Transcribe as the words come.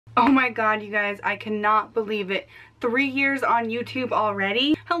Oh my god, you guys, I cannot believe it. 3 years on YouTube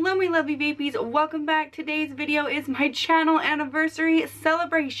already. Hello my lovely vapies, welcome back. Today's video is my channel anniversary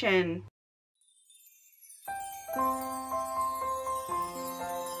celebration.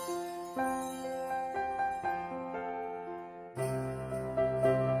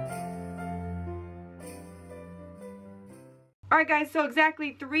 Alright guys, so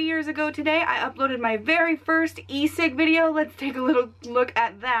exactly 3 years ago today, I uploaded my very first e-cig video. Let's take a little look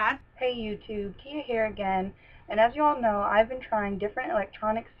at that. Hey YouTube, Tia here again, and as you all know, I've been trying different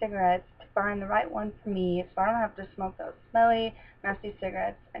electronic cigarettes to find the right one for me so I don't have to smoke those smelly, nasty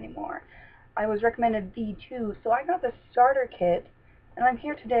cigarettes anymore. I was recommended V2, so I got the starter kit, and I'm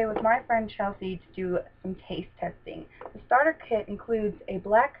here today with my friend Chelsea to do some taste testing. The starter kit includes a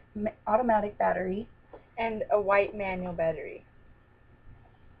black automatic battery, and a white manual battery.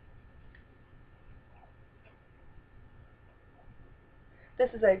 This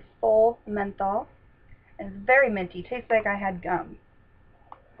is a full menthol, and it's very minty. Tastes like I had gum.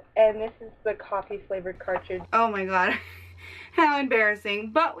 And this is the coffee flavored cartridge. Oh my god. How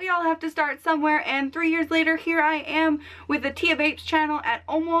embarrassing. But we all have to start somewhere, and 3 years later, here I am with the TiaVapes channel at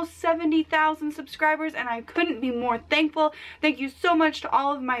almost 70,000 subscribers, and I couldn't be more thankful. Thank you so much to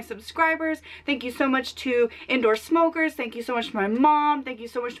all of my subscribers. Thank you so much to indoor smokers. Thank you so much to my mom. Thank you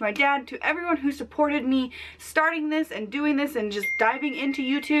so much to my dad, to everyone who supported me starting this and doing this and just diving into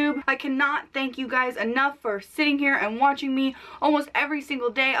YouTube. I cannot thank you guys enough for sitting here and watching me almost every single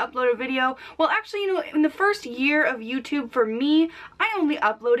day upload a video. Well, actually, you know, in the first year of YouTube for me, I only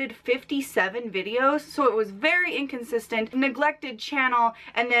uploaded 57 videos, so it was very inconsistent, neglected channel.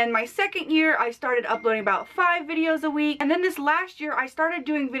 And then my second year, I started uploading about 5 videos a week. And then this last year, I started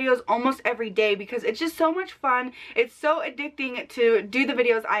doing videos almost every day because it's just so much fun. It's so addicting to do the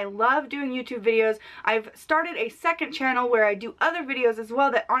videos. I love doing YouTube videos. I've started a second channel where I do other videos as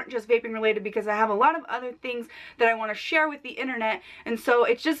well that aren't just vaping related because I have a lot of other things that I want to share with the internet. And so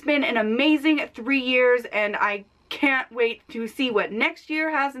it's just been an amazing 3 years, and I can't wait to see what next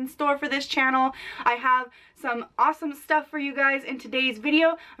year has in store for this channel. I have some awesome stuff for you guys in today's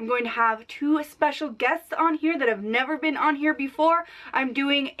video. I'm going to have 2 special guests on here that have never been on here before. I'm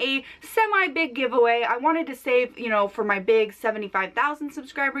doing a semi-big giveaway. I wanted to save, you know, for my big 75,000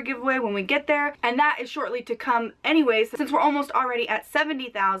 subscriber giveaway when we get there, and that is shortly to come anyways, since we're almost already at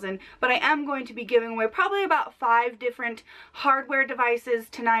 70,000. But I am going to be giving away probably about 5 different hardware devices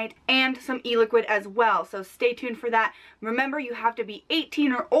tonight and some e-liquid as well, so stay tuned for that. Remember, you have to be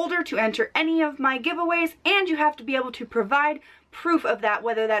 18 or older to enter any of my giveaways, and you have to be able to provide proof of that,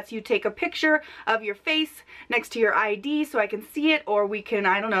 whether that's you take a picture of your face next to your ID so I can see it, or we can,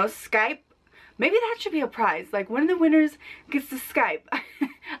 I don't know, Skype. Maybe that should be a prize, like one of the winners gets to Skype.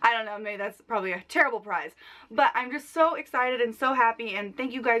 I don't know, maybe that's probably a terrible prize. But I'm just so excited and so happy, and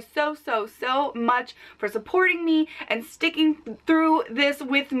thank you guys so much for supporting me and sticking through this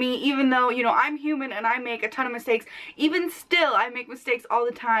with me, even though, you know, I'm human and I make a ton of mistakes. Even still, I make mistakes all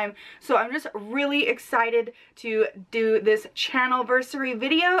the time. So I'm just really excited to do this channelversary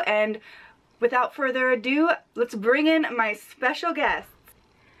video, and without further ado, let's bring in my special guest.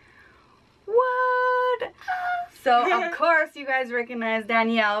 What? So, of course, you guys recognize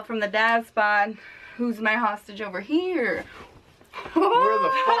Danielle from the dad spot. Who's my hostage over here? Where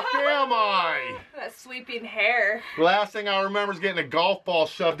the fuck am I? That sweeping hair. The last thing I remember is getting a golf ball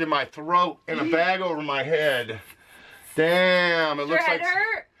shoved in my throat and a bag over my head. Damn, it looks like... Your head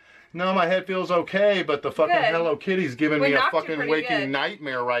hurt? No, my head feels okay, but the fucking Good. Hello Kitty's giving me a fucking waking good.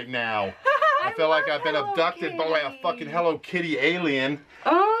 nightmare right now. I feel like I've been abducted by a fucking Hello Kitty alien.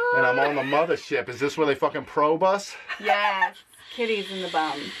 Oh. And I'm on the mothership. Is this where they fucking probe us? Yes. Kitty's in the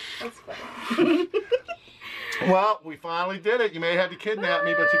bum. That's funny. Well, we finally did it. You may have to kidnap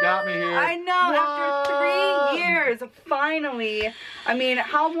me, but you got me here. I know, after 3 years, finally. I mean,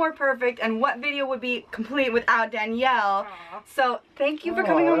 how more perfect, and what video would be complete without Danielle? Aww. So, thank you for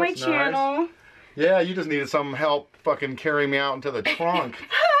coming on my that's channel. Nice. Yeah, you just needed some help fucking carrying me out into the trunk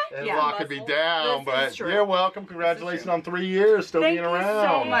and Yeah, locking me down. This is But true. you're welcome. Congratulations on 3 years still being around.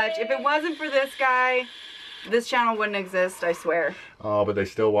 Thank you so much. If it wasn't for this guy, this channel wouldn't exist, I swear. Oh, but they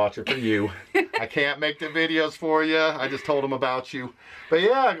still watch it for you. I can't make the videos for you. I just told them about you. But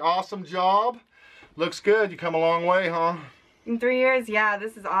yeah, awesome job. Looks good. You come a long way, huh? In 3 years, yeah,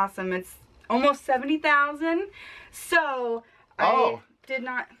 this is awesome. It's almost 70,000. So, I did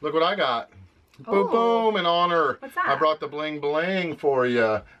not... Look what I got. Boom, boom, in honor. What's that? I brought the bling bling for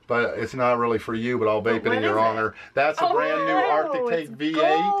you, but it's not really for you, but I'll vape it in your honor. That's a brand new Arctic Take V8.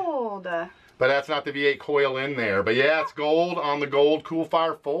 Gold. But that's not the V8 coil in there. But yeah, it's gold on the gold Cool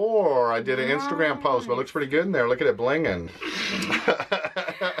Fire 4. I did an Instagram post, but it looks pretty good in there. Look at it blinging.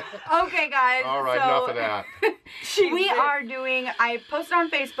 Okay, guys. All right, so enough of that. I posted on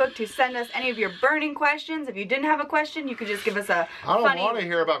Facebook to send us any of your burning questions. If you didn't have a question, you could just give us a I don't want to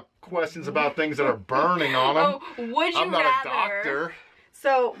hear about questions about things that are burning on them. Oh, would you I'm not rather? a doctor.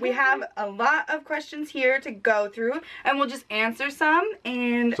 So we have a lot of questions here to go through, and we'll just answer some.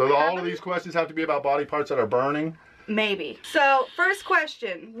 And So all of these questions have to be about body parts that are burning? Maybe. So first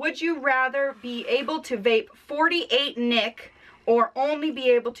question, would you rather be able to vape 48 Nick or only be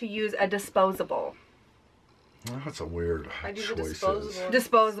able to use a disposable? Well, that's a weird I do the choices. Disposable.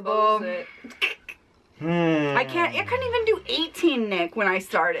 Dispose it. I couldn't even do 18 Nick when I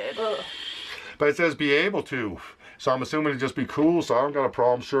started. Ugh. But it says be able to. So I'm assuming it'd just be cool, so I don't got a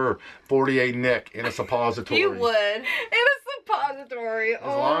problem. Sure, 48 Nick in a suppository. You would. In a suppository. As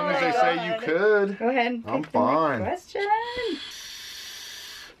long as they say you could. Go ahead. I'm pick the next fine. Question.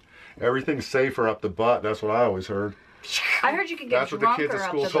 Everything's safer up the butt. That's what I always heard. I heard you could get That's what the drunker kids at up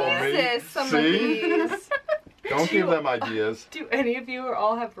school the told butt. me. This is some of See? these. Don't give them ideas. Do any of you or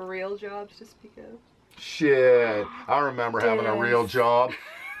all have real jobs to speak of? Shit. I remember having a real job.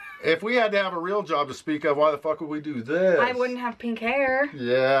 If we had to have a real job to speak of, why the fuck would we do this? I wouldn't have pink hair.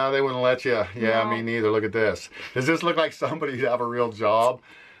 Yeah, they wouldn't let you. Yeah, No. me neither. Look at this. Does this look like somebody to have a real job?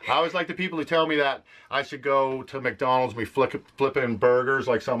 I always like the people who tell me that I should go to McDonald's and be flipping burgers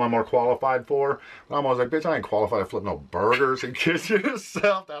like something I'm more qualified for. And I'm always like, bitch, I ain't qualified to flip no burgers and kiss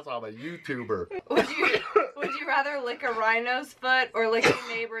yourself. That's why I'm a YouTuber. Would you rather lick a rhino's foot or lick your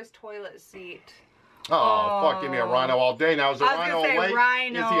neighbor's toilet seat? Oh, fuck, give me a rhino all day. Now, is the I was rhino gonna say awake?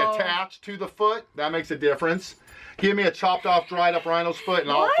 rhino. Is he attached to the foot? That makes a difference. Give me a chopped off, dried up rhino's foot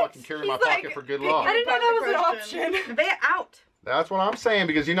and I'll What? fucking carry my He's pocket like, for good I luck. didn't know that was an Question. option. They out. That's what I'm saying,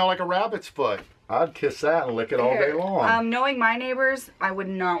 because you know, like a rabbit's foot. I'd kiss that and lick it all day long. Knowing my neighbors, I would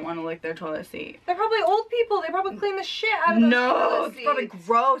not want to lick their toilet seat. They're probably old people. They probably clean the shit out of those No, toilet it's probably seats.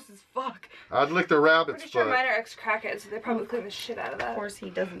 gross as fuck. I'd lick the rabbit's Pretty sure foot. mine are ex-crackheads, so they probably clean the shit out of Of that. course, he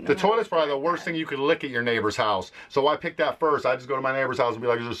doesn't know. The how toilet's to probably the do worst that. thing you could lick at your neighbor's house. So I pick that first. I just go to my neighbor's house and be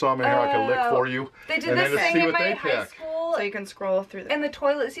like, is there something in here I can lick for you? They did And this then just thing see in what my they high pick. school, So you can scroll through them. and the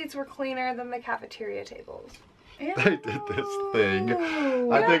toilet seats were cleaner than the cafeteria tables. They did this thing.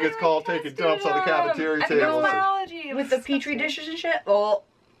 I think it's called taking dumps on the cafeteria tables. Biology With the petri dishes and shit. Oh,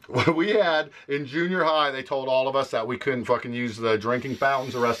 We had, in junior high, they told all of us that we couldn't fucking use the drinking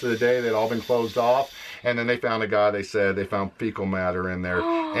fountains the rest of the day. They'd all been closed off. And then they found a guy, they said they found fecal matter in there.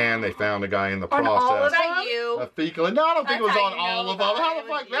 And they found a guy in the On process. all of Is that you? A fecal. No, I don't think it was That's how on you all know of them. about How it the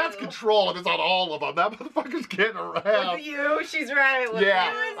fuck? was That's you. control if it's on all of them. That motherfucker's getting around. with you. She's right. With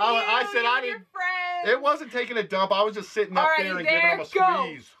Yeah. you. I said I didn't. It wasn't taking a dump. I was just sitting up Alright, there and there, giving him a go.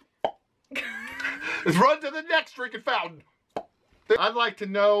 squeeze. Let's run to the next drinking fountain. I'd like to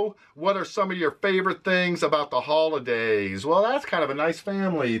know, what are some of your favorite things about the holidays? Well, that's kind of a nice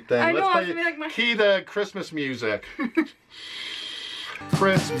family thing. I know, I was Let's gonna be like my- key the Christmas music.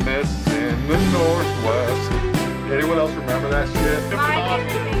 Christmas in the Northwest. Anyone else remember that shit? My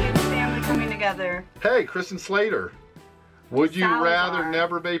favorite thing is family coming together. Hey, Kristen Slater. Would you Salazar. rather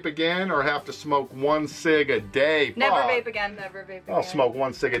never vape again or have to smoke one cig a day? Never Fuck. vape again. Never vape I'll again. smoke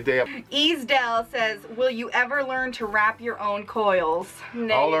one cig a day. Easdale says, will you ever learn to wrap your own coils?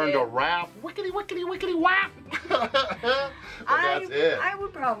 I'll learn to Negative. rap. Wickety, wickety, wickety, whap. But that's it. I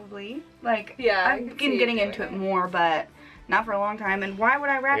would probably. Like, Yeah, I I'm could see getting you into it doing it. more, but not for a long time. And why would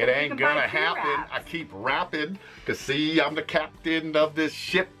I wrap it? It if you ain't can buy gonna pre-wraps? happen. I keep rapping. Cause see, I'm the captain of this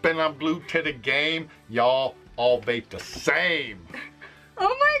ship and I'm glued to the game. Y'all all vape the same.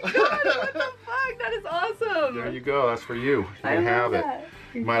 Oh my god, what the fuck? That is awesome. There you go. That's for you. You I can have love it. that.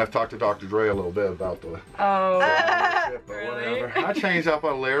 You might have talked to Dr. Dre a little bit about the Oh. ship, but really? whatever. I changed up a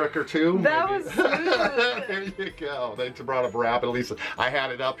lyric or two. That maybe. was smooth. There you go. They brought up rap. At least I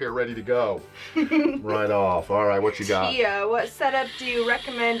had it up here ready to go. Right off. All right, what you got? Tia, what setup do you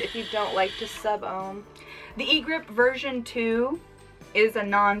recommend if you don't like to sub-ohm? The eGrip version 2 is a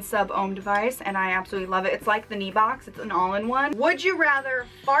non-sub-ohm device, and I absolutely love it. It's like the knee box. It's an all-in-one. Would you rather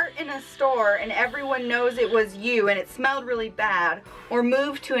fart in a store and everyone knows it was you and it smelled really bad, or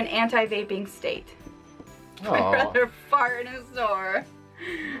move to an anti-vaping state? I'd Aw. rather fart in a store.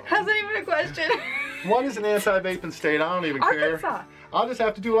 How's that even a question? What is an anti-vaping state? I don't even care. Arkansas. I'll just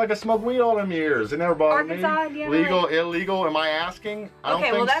have to do like a smoke weed all them years. It never bothered Arkansas, me. yeah. Legal, illegal, am I asking? I don't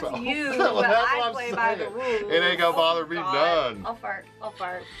Okay, think well that's so. you, Well, but that's I what I'm play by the saying. rules. It ain't gonna bother me God. none. I'll fart. I'll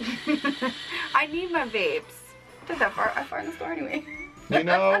fart. I need my vapes. Does that fart? I fart in the store anyway. You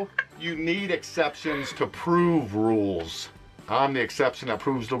know, you need exceptions to prove rules. I'm the exception that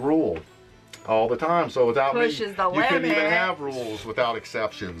proves the rule. all the time. So without me, Pushes the you couldn't even limit. have rules without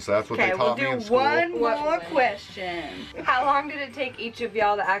exceptions. That's what Okay, they we'll taught me do in school. one What more one? question. How long did it take each of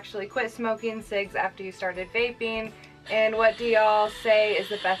y'all to actually quit smoking cigs after you started vaping? And what do y'all say is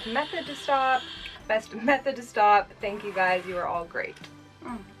the best method to stop? Thank you guys. You are all great.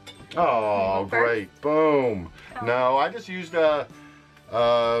 Oh, great. Boom. No, I just used a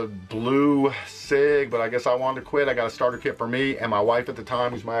blue cig, but I guess I wanted to quit. I got a starter kit for me and my wife at the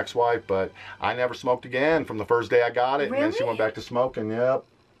time, who's my ex-wife, but I never smoked again from the first day I got it. And then she Really? went back to smoking, yep.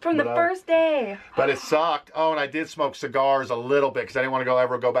 From the But first day. But it sucked. Oh, and I did smoke cigars a little bit because I didn't want to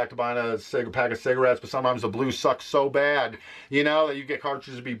ever go back to buying a pack of cigarettes. But sometimes the blue sucks so bad, you know, that you get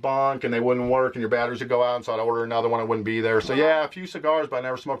cartridges to be bunk and they wouldn't work and your batteries would go out. And so I'd order another one, it wouldn't be there. So yeah, a few cigars, but I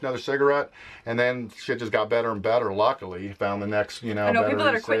never smoked another cigarette. And then shit just got better and better. Luckily, found the next, you know, I know better people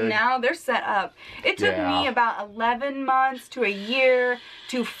that are quitting cig. now, they're set up. It took Yeah. me about 11 months to a year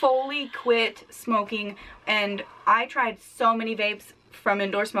to fully quit smoking, and I tried so many vapes from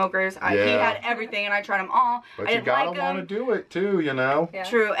Indoor Smokers. He Yeah. had everything, and I tried them all. But I you didn't gotta like want to them. do it too, you know. Yeah.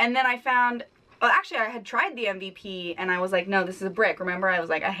 True, and then I found. Well, actually, I had tried the MVP, and I was like, no, this is a brick. Remember, I was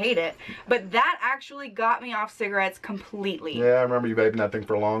like, I hate it. But that actually got me off cigarettes completely. Yeah, I remember you vaping that thing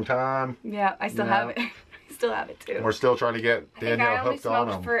for a long time. Yeah, I still Yeah. have it. I still have it too. We're still trying to get I think Danielle I only hooked on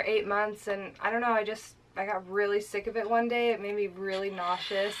smoked them. for 8 months, and I don't know. I got really sick of it one day. It made me really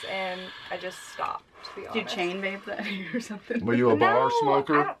nauseous, and I just stopped. To be honest. Did you chain vape that or something? Were you a bar No,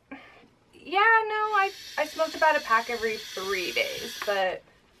 smoker? I don't- Yeah, no, I smoked about a pack every 3 days, but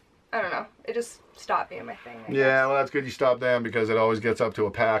I don't know. It just stopped being my thing. I Yeah, guess. well, that's good you stopped them because it always gets up to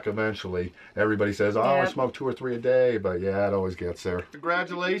a pack eventually. Everybody says, oh, I Yep. smoke 2 or 3 a day, but yeah, it always gets there.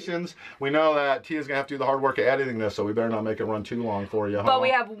 Congratulations. We know that Tia's going to have to do the hard work of editing this, so we better not make it run too long for you, huh? But we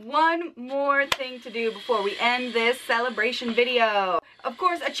have one more thing to do before we end this celebration video. Of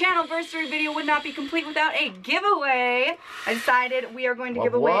course, a channelversary video would not be complete without a giveaway. I decided we are going to Of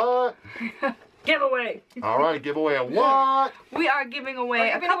give away... what? Giveaway! All right, giveaway of what? We are giving away We're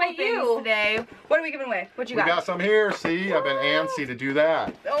a giving couple away things you. today. What are we giving away? What you We got? got some here. See, I've been antsy to do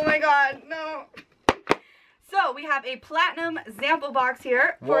that. Oh my god, no. So, we have a platinum sample box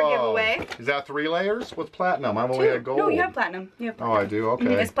here for a giveaway. Is that 3 layers? What's platinum? I've only had gold. No, you have platinum. You have Oh, I do?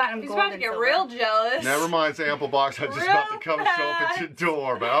 Okay. It's platinum He's gold about to and get silver. real jealous. Never mind sample box. I just Real about to come and show up at your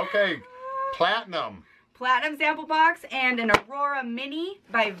door. But okay, platinum. Platinum sample box and an Aurora Mini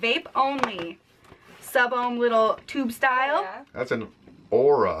by Vape Only. Sub-ohm little tube style. Yeah. That's an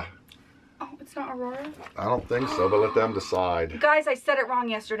Aura. Oh, it's not Aurora? I don't think so, but let them decide. Guys, I said it wrong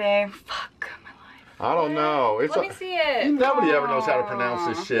yesterday. Fuck my life. I don't know. It's Let me see it. Nobody ever knows how to pronounce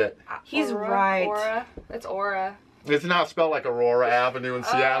this shit. He's Aura, right. Aura. It's Aura. It's not spelled like Aurora Avenue in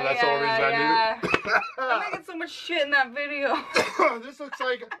Seattle. That's the only reason I'm making so much shit in that video. I knew. This looks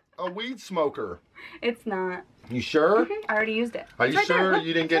like a weed smoker. It's not. You sure? I already used it. Are It's you right there, sure look.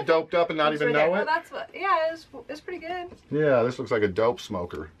 you didn't get doped up and not It's even right know Oh, it? that's what. Yeah, it's pretty good. Yeah, this looks like a dope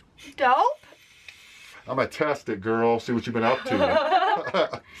smoker. Dope? I'm gonna test it, girl. See what you've been up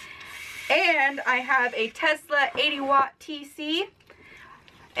to. And I have a Tesla 80-watt TC.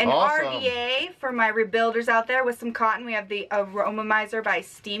 An Awesome. RDA for my rebuilders out there with some cotton. We have the Aromamizer by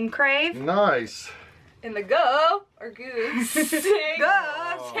Steam Crave. Nice. In the go or goose. Go,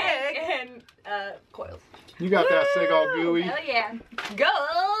 Oh. Sig. And coils. You got that cig all gooey. Hell yeah. Go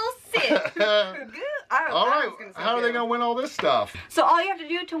sick. All right, how are they gonna win all this stuff? So all you have to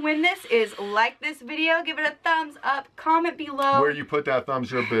do to win this is like this video, give it a thumbs up, comment below. Where you put that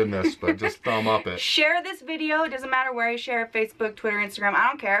thumb's your business, but just thumb up it. Share this video. It doesn't matter where you share it, Facebook, Twitter, Instagram, I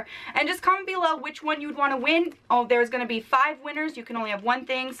don't care. And just comment below which one you'd want to win. Oh, there's going to be 5 winners. You can only have one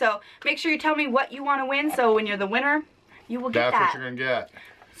thing. So make sure you tell me what you want to win. So when you're the winner, you will get That's that. what you're gonna get.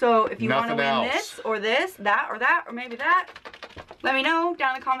 So if you want to Nothing win else. this, or this, that, or maybe that, let me know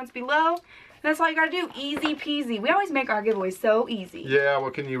down in the comments below. That's all you gotta do. Easy peasy. We always make our giveaways so easy. Yeah,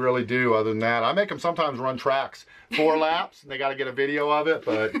 what can you really do other than that? I make them sometimes run tracks 4 laps, and they got to get a video of it,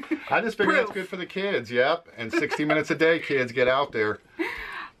 but I just figure that's good for the kids, yep. And 60 minutes a day, kids, get out there.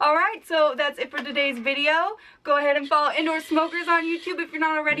 Alright, so that's it for today's video. Go ahead and follow Indoor Smokers on YouTube if you're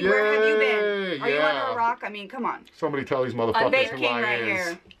not already. Where have you been? Are you under a rock? I mean, come on. Somebody tell these motherfuckers Vape who King I right is.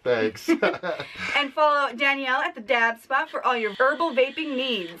 here. Thanks. And follow Danielle at the Dab Spot for all your herbal vaping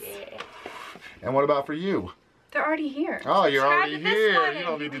needs. Yeah. And what about for you? They're already here. Oh, you're Subscribe already to this here. one You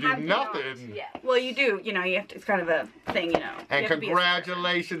don't and need to you do have not nothing. yet. Well, you do. You know, you have to. It's kind of a thing, you know. And You have to be a subscriber.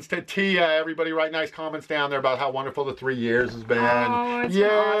 congratulations to Tia. Everybody write nice comments down there about how wonderful the 3 years has been. Oh, it's Yay!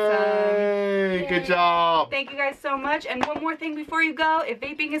 been awesome. Good job. Thank you guys so much. And one more thing before you go, if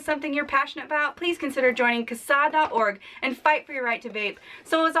vaping is something you're passionate about, please consider joining CASA.org and fight for your right to vape.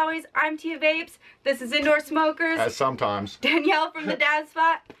 So as always, I'm TiaVapes. This is Indoor Smokers. As sometimes. Danielle from the Dad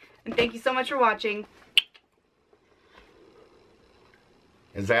Spot. And thank you so much for watching.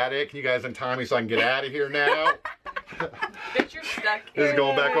 Is that it? Can you guys untie me so I can get out of here now? Bitch, you're stuck. This is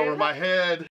going back over my head.